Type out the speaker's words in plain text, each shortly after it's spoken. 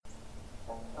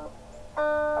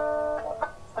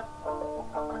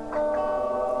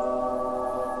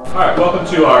All right, welcome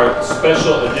to our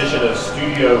special edition of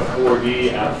Studio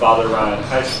 4D at Father Ryan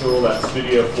High School. That's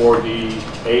Studio 4D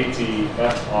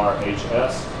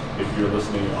FRHS. If you're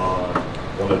listening on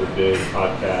one of the big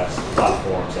podcast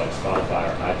platforms like Spotify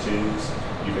or iTunes,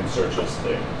 you can search us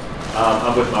there.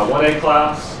 I'm with my 1A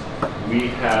class. We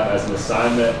have as an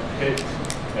assignment picked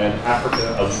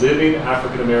a living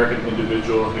African-American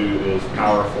individual who is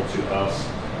powerful to us.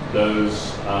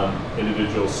 Those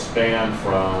individuals span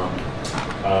from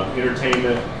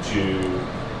entertainment to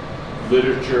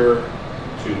literature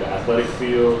to the athletic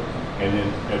field and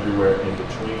then everywhere in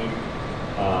between.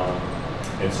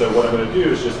 And so what I'm going to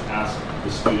do is just ask the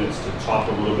students to talk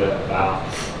a little bit about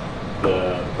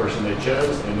the person they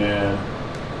chose, and then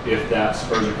if that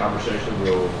spurs a conversation,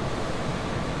 we'll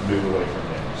move away from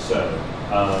there. So,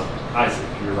 Isaac,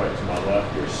 you're right to my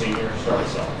left. You're a senior. Start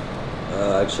us off.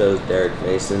 I chose Derek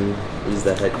Mason. He's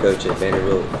the head coach at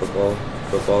Vanderbilt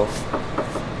football,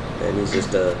 and he's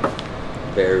just a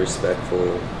very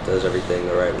respectful, does everything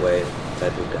the right way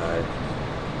type of guy.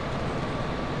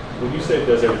 When you say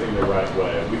does everything the right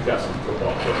way, we've got some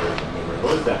football players in the room.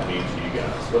 What does that mean to you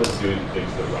guys? What does doing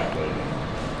things the right way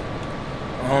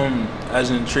mean? As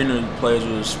in treating the players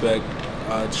with respect,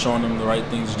 showing them the right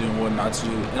things to do and what not to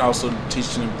do, and also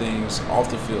teaching them things off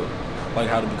the field, like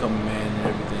how to become a man and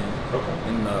everything. Okay.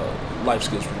 And life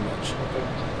skills pretty much. Okay.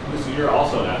 Lucy, you're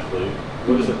also an athlete.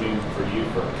 What does it mean for you,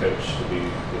 for a coach, to be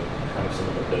kind of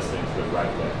someone that does things the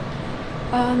right way?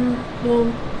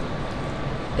 Well,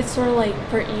 it's sort of like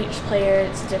for each player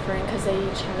it's different because they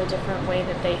each have a different way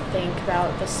that they think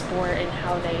about the sport and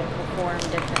how they perform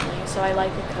differently. So I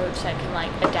like a coach that can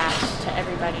adapt to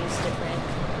everybody's different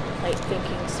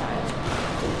thinking style.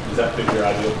 Does that fit your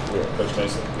ideal, Coach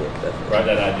Mason? Yeah, definitely. Right,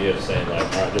 that idea of saying all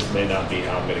right, this may not be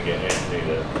how I'm going to get Anthony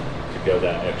to go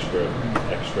that extra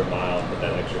mile, put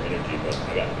that extra energy, but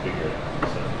I got to figure it out.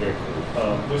 So very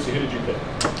cool. Lucy, who did you pick?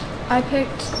 I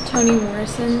picked Toni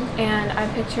Morrison, and I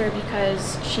picked her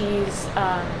because she's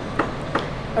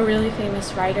a really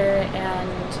famous writer,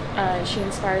 and she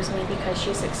inspires me because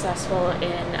she's successful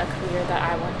in a career that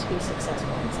I want to be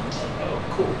successful in someday. Oh,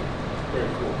 cool. Very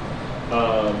cool.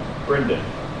 Brendan,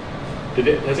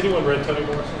 has anyone read Toni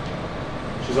Morrison?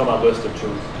 She's on my list of to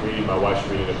read. My wife's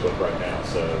reading a book right now,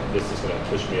 so this is going to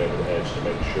push me over the edge to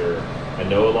make sure I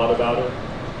know a lot about her,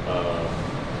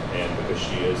 and because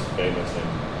she is famous and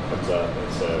comes up,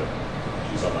 and so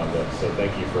she's on my list. So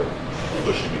thank you for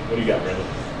pushing me. What do you got, Brendan?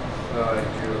 I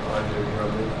drew Andre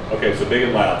Drummond. Okay, so big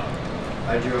and loud.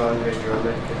 I drew Andre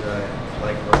Drummond because I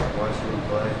like watching him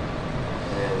play,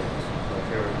 and my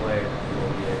favorite player in the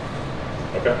NBA.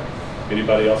 Okay.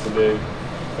 Anybody else a big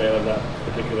fan of that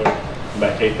particular? You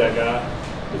might hate that guy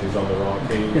because he's on the wrong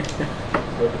team.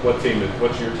 What team is?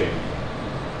 What's your team?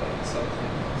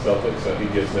 Celtics. So he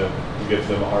gives them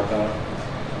a hard time.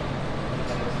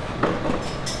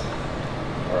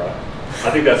 All right. I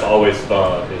think that's always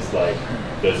fun. Is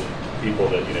those people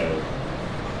that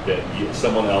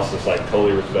someone else is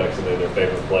totally respects and they're their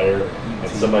favorite player,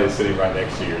 and somebody's sitting right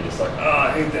next to you, you're just oh,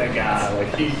 I hate that guy.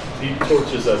 He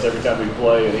torches us every time we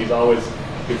play, and he's always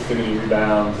gets too many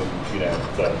rebounds, and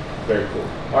so very cool.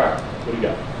 All right, what do you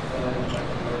got?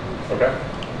 Okay.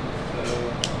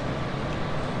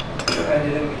 I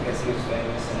did him because he was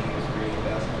famous and he was a great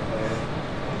basketball player.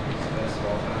 He's the best of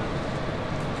all time.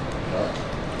 All right.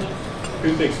 Who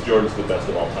thinks Jordan's the best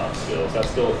of all time still? Is that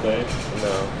still a thing?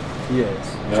 No.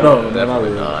 Yes. No,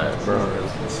 definitely not.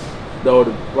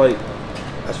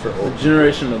 That's for old. The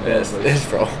generation above us. It's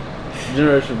for old.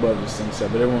 Generation above us thinks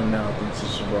that, but everyone now thinks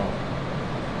it's wrong.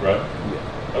 Right?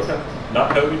 Yeah. Okay.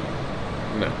 Not Kobe?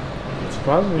 No.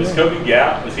 Surprisingly. Is Kobe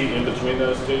Gap, is he in between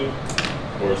those two?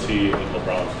 Or is he in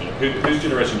LeBron's generation? Whose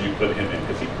generation do you put him in?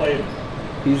 Because he played...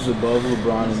 He's above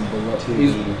LeBron and below.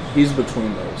 He's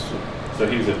between those two. So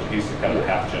he's kind of a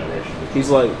half generation. He's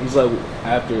like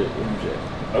after MJ.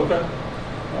 Okay.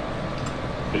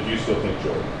 But you still think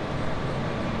Jordan?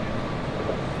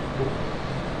 Okay. Cool.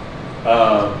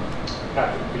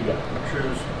 Patrick, who you got? I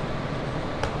chose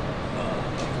a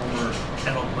former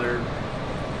kennel player,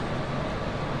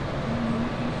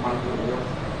 Michael Orr.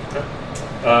 Okay.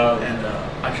 And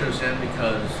I chose him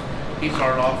because he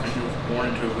started off and he was born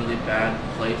into a really bad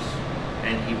place,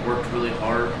 and he worked really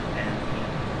hard, and he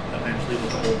eventually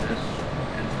was Ole Miss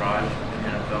and thrived in the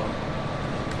NFL.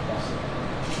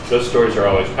 Those stories are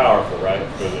always powerful, right?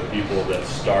 For the people that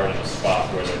start in a spot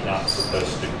where they're not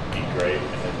supposed to be great,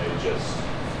 and then they just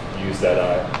use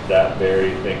that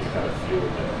very thing to kind of fuel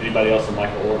them. Anybody else a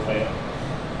Michael Orr fan?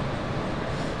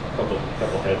 Couple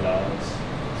head nods.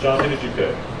 John, who did you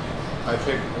pick? I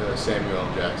picked Samuel L.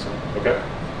 Jackson. Okay.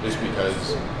 Just because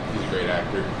he's a great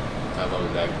actor, I love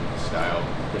his acting style,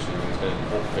 especially when he's been in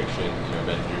Pulp Fiction,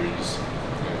 Avengers,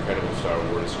 Incredible Star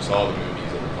Wars, just all the movies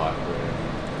that are popular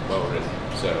and well written.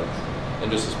 So, and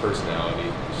just his personality,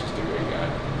 he's just a great guy.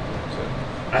 So,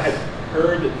 I had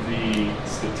heard the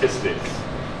statistics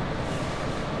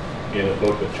in a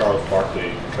book that Charles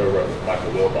Barkley co-wrote with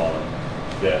Michael Wilbon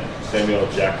that Samuel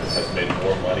L. Jackson has made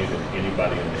more money than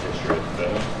anybody in the history of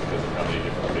film because of how many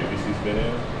different movies he's been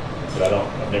in. But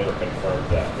I've never confirmed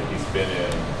that he's been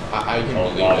in I can a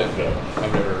believe lot it. of films.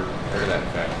 I've never heard that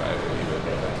fact, but I believe it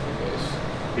that that's the case.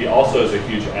 He also is a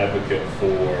huge advocate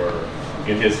for,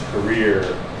 in his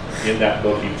career, in that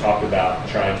book he talked about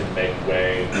trying to make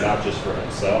way, not just for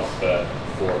himself, but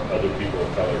for other people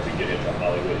of color to get into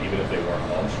Hollywood, even if they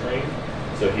weren't on screen.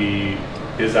 So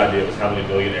his idea was how many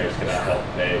millionaires can I help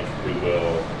make who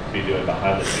will be doing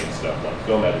behind the scenes stuff like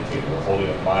film editing or holding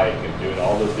a mic and doing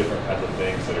all those different kinds of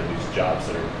things that are these jobs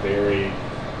that are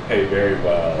pay very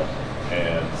well.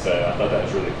 And so I thought that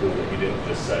was really cool that he didn't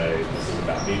just say this is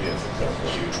about me being successful.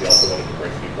 He also wanted to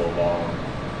bring people along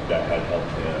that had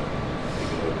helped him. He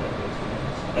could open up those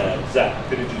things. Zach,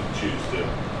 who did you choose to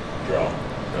draw?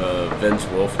 Vince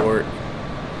Wilfork.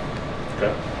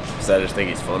 Okay. Because I just think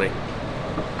he's funny.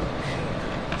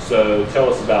 So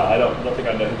tell us about, I don't think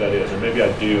I know who that is, or maybe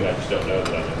I do and I just don't know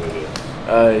that I know who it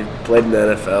is. He played in the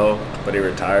NFL, but he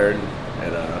retired,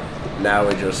 and now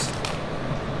he just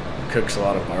cooks a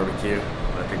lot of barbecue.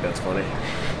 I think that's funny.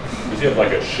 Does he have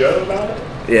like a show about it?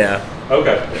 Yeah.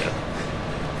 Okay. Yeah.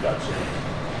 Gotcha.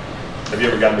 Have you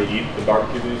ever gotten to eat the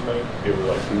barbecue that he's made? You ever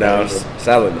like? No,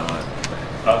 sadly not.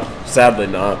 Sadly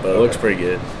not, but it looks pretty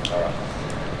good. All right.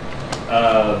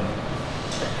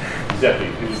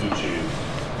 Zeppi, who did you choose?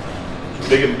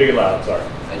 Big and loud, sorry.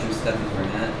 I drew Stefen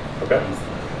Burnett. Okay. He's the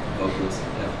vocalist of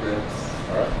Death Grips.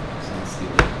 All right. Sounds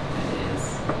stupid, and it is.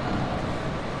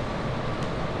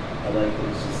 I like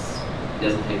that he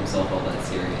doesn't take himself all that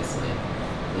seriously.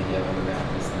 Like you have other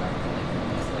rappers that are like one of the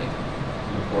most like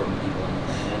important people on the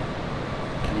planet,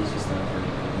 and he's just not very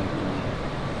really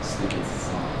stupid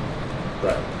song.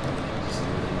 Right. Just a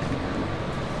really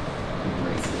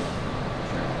abrasive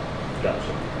track.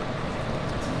 Gotcha.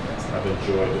 I've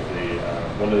enjoyed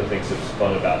one of the things that's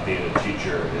fun about being a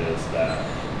teacher is that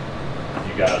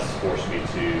you guys force me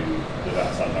to live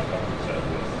outside my comfort zone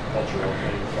with cultural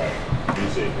things like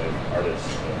music and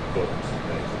artists and books and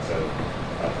things. And so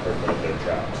I've heard one of their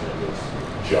tracks and it was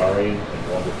jarring and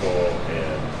wonderful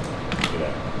and, it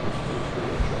was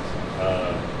pretty interesting.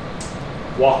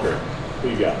 Walker, who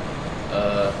you got?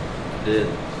 Did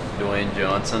Dwayne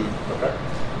Johnson. Okay.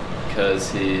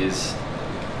 Because he's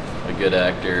a good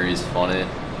actor, he's funny,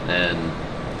 and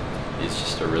he's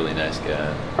just a really nice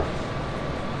guy.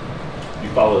 You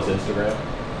follow his Instagram?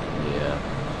 Yeah.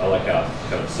 I like how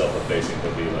kind of self-effacing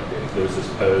he'll be. Like there was this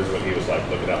pose when he was like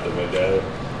looking out the window,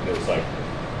 and it was like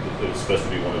it was supposed to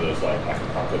be one of those like I can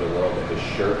conquer the world, and his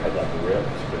shirt had like ripped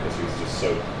because he's just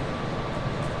so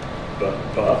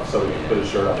buff. So he put his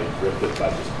shirt on, he ripped it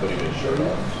by just putting his shirt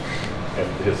on, and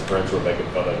his friends were making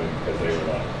fun of him because they were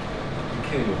like, "You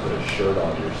can't even put a shirt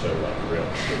on, you're so like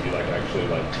ripped." It'd be like actually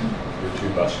like you're too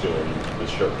muscular, the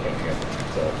shirt can't handle it.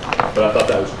 So, but I thought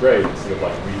that was great. Instead of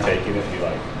like retaking it, he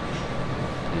like.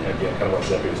 Again, kind of what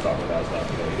Zeppi was talking about is not,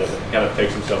 he kind of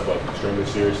takes himself like extremely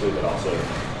seriously, but also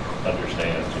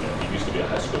understands, he used to be a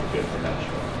high school kid from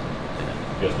Nashville.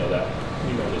 You guys know that?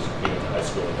 He went to high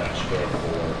school in Nashville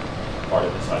for part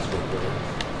of his high school career.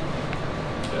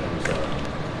 And he was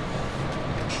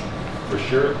for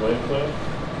sure Glen Clem,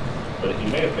 but he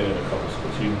may have been in a couple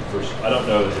schools. I don't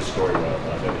know his story well,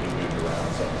 but I know that he moved around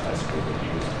some high school, but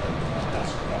he was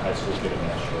a high school kid in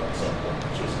Nashville at some point,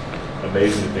 which is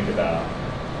amazing to think about.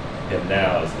 Him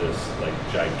now as this like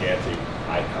gigantic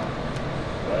icon,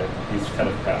 right? He's kind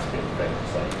of past being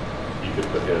famous. Like you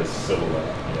could put his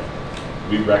silhouette.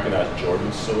 We recognize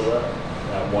Jordan's silhouette.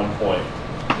 At one point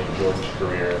in Jordan's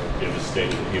career, it was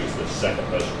stated that he was the second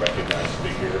most recognized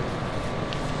figure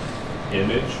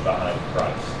image behind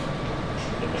Christ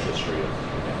in the history of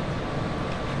humanity.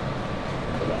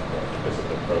 For that point, because of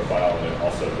the profile and then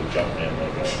also the Jumpman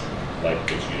logo, like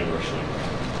it's universally.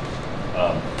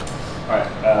 All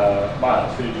right,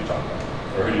 Miles, who did you talk about?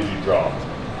 Or who did you draw?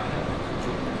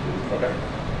 Okay.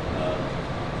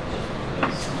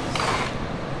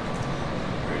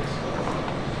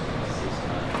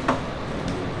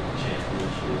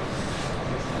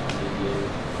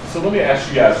 So let me ask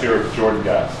you guys who are Jordan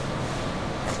guys.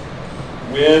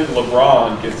 When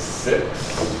LeBron gets 6,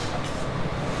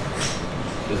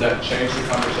 does that change the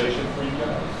conversation for you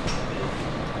guys?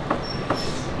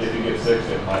 If he gets 6,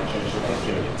 it might change the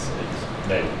conversation.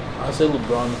 Maybe. I say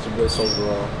LeBron is the best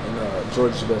overall, and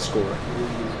George's the best scorer.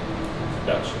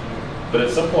 Gotcha. But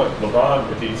at some point,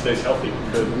 LeBron, if he stays healthy,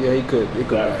 could Yeah, he could. He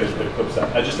could. that could eclipse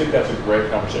that. I just think that's a great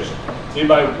conversation. Is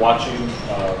anybody watching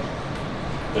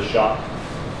the shop,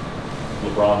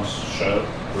 LeBron's show,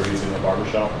 where he's in the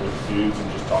barbershop with dudes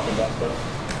and just talking about stuff?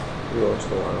 Every once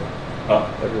in a while.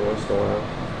 Huh? Every once in a while.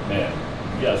 Man,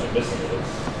 you guys are missing it.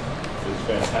 It's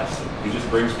fantastic. He just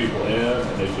brings people in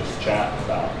and they just chat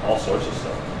about all sorts of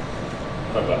stuff.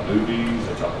 They talk about movies,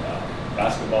 they talk about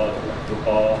basketball, they talk about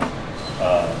football.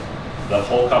 The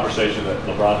whole conversation that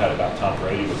LeBron had about Tom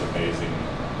Brady was amazing.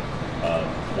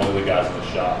 One of the guys in the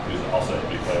shop, who's also an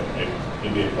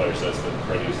NBA player, says that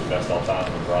Brady is the best all time.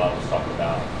 LeBron was talking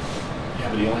about, yeah,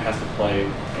 but he only has to play, so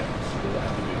he doesn't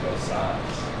have to do both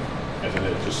sides. And then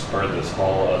it just spurred this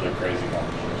whole other crazy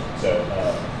conversation. So,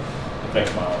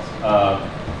 thanks, Miles.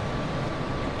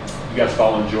 You guys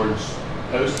following Jordan's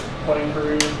post-playing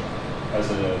career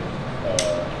as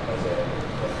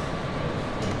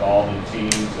involved in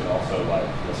teams, and also like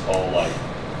this whole like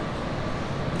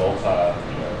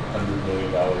 $100 million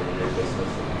a year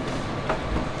business that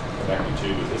he's connected to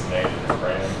with his name and his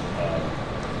brand.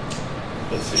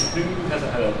 Let's see, who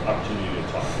hasn't had an opportunity to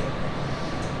talk to him?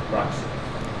 Roxy.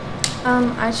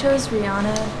 I chose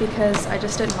Rihanna because I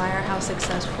just admire how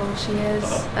successful she is.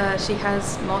 She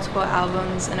has multiple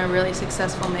albums and a really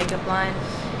successful makeup line,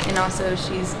 and also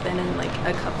she's been in like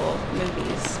a couple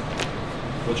movies.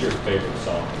 What's your favorite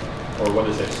song? Or what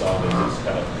is a song that's just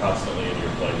kind of constantly in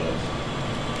your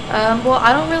playlist? Well,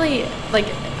 I don't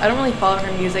really follow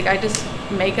her music. I just,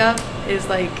 makeup is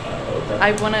like, okay.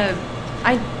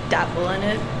 I dabble in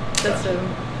it. That's so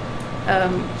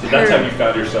that's how you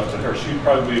found yourself to her. She'd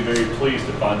probably be very pleased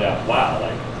to find out, wow,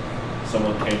 like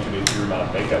someone came to me through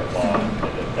my makeup line,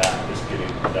 and that is getting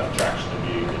enough traction to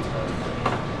be its own.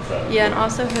 So, yeah, and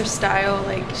also her style,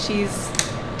 like she's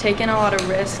taken a lot of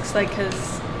risks, like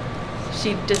because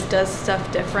she just does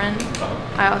stuff different.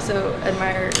 I also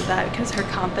admire that because her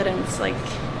confidence, like,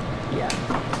 yeah.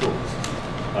 Cool.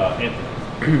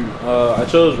 Anthony. I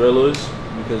chose Ray Lewis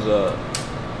because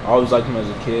I always liked him as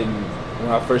a kid. And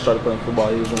when I first started playing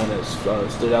football, he was the one that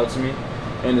stood out to me,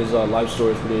 and his life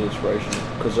story is pretty inspirational.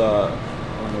 Because I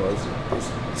don't know, his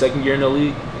second year in the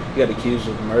league, he got accused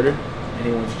of murder, and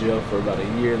he went to jail for about a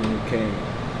year. And then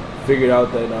figured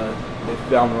out that they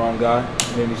found the wrong guy,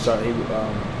 and then he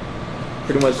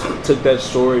pretty much took that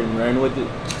story and ran with it.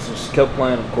 Just kept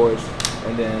playing, of course,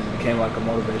 and then became like a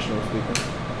motivational speaker.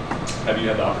 Have you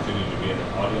had the opportunity to be in the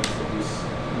audience with this?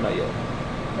 Not yet.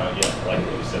 Not yet. Like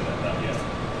you said that, not yet.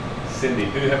 Cindy,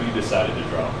 who have you decided to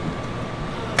draw?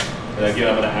 And again,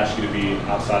 I'm going to ask you to be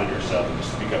outside of yourself and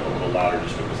just speak up a little louder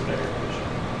just because of the air conditioning.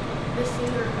 The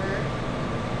singer,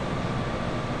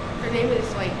 her name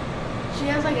is like, she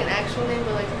has like an actual name,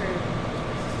 but like her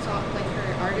song, like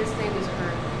her artist name is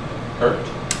Her.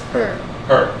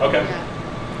 Her. Okay. Yeah.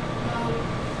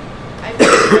 I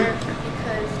picked her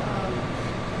because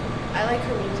I like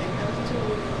her music. I listen to her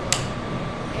music a lot.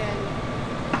 And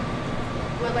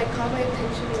what like caught my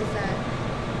attention was that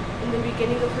in the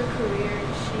beginning of her career,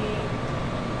 she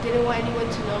didn't want anyone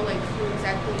to know like who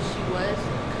exactly she was,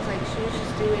 because like she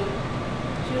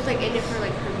was like in it for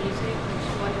like her music. Like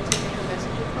she wanted to get her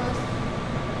message across.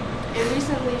 And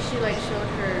recently, she like showed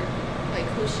her like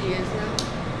who she is now.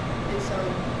 And so,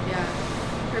 yeah,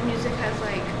 her music has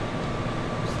like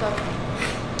stuff.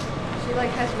 She like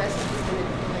has messages in it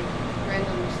for like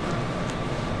random stuff.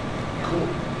 Yeah. Cool.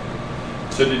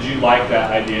 So did you like that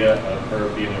idea of her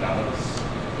being anonymous?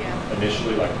 Yeah.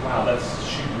 Initially, like, wow,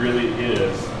 she really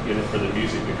is in it for the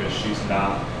music, because she's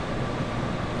kind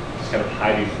of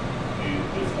hiding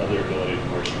this other ability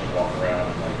where she can walk around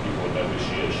and like people would know who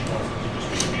she is. She wants to just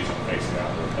be the music facing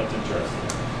out there. That's interesting.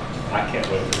 I can't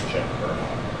wait to check her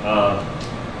out.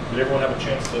 Did everyone have a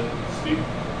chance to speak?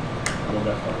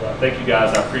 Thank you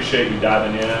guys. I appreciate you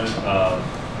diving in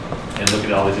and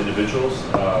looking at all these individuals.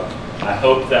 I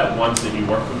hope that ones that you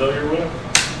weren't familiar with,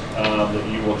 that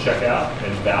you will check out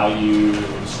and value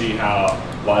and see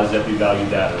why Zeppy valued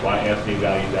that, or why Anthony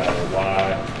valued that, or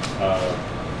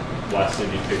why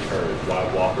Cindy picked hers, why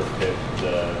Walker picked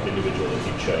the individual that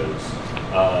he chose.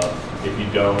 If you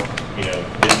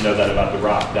didn't know that about The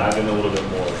Rock, dive in a little bit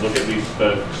more. Look at these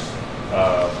folks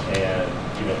and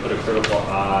put a critical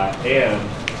eye and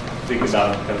think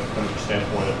about them from the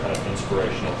standpoint of kind of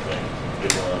inspirational things.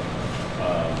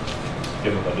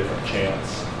 Give them a different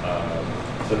chance.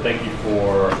 So thank you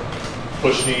for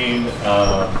pushing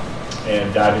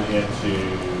and diving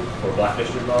for Black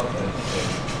History Month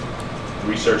and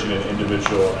researching an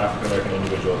African American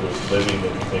individual who's living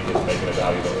that you think is making a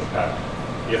valuable impact,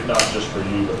 if not just for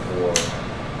you, but for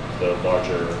the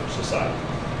larger society.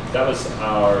 that was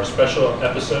our special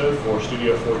episode for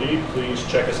Studio 4D. Please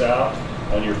check us out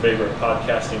on your favorite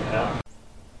podcasting app.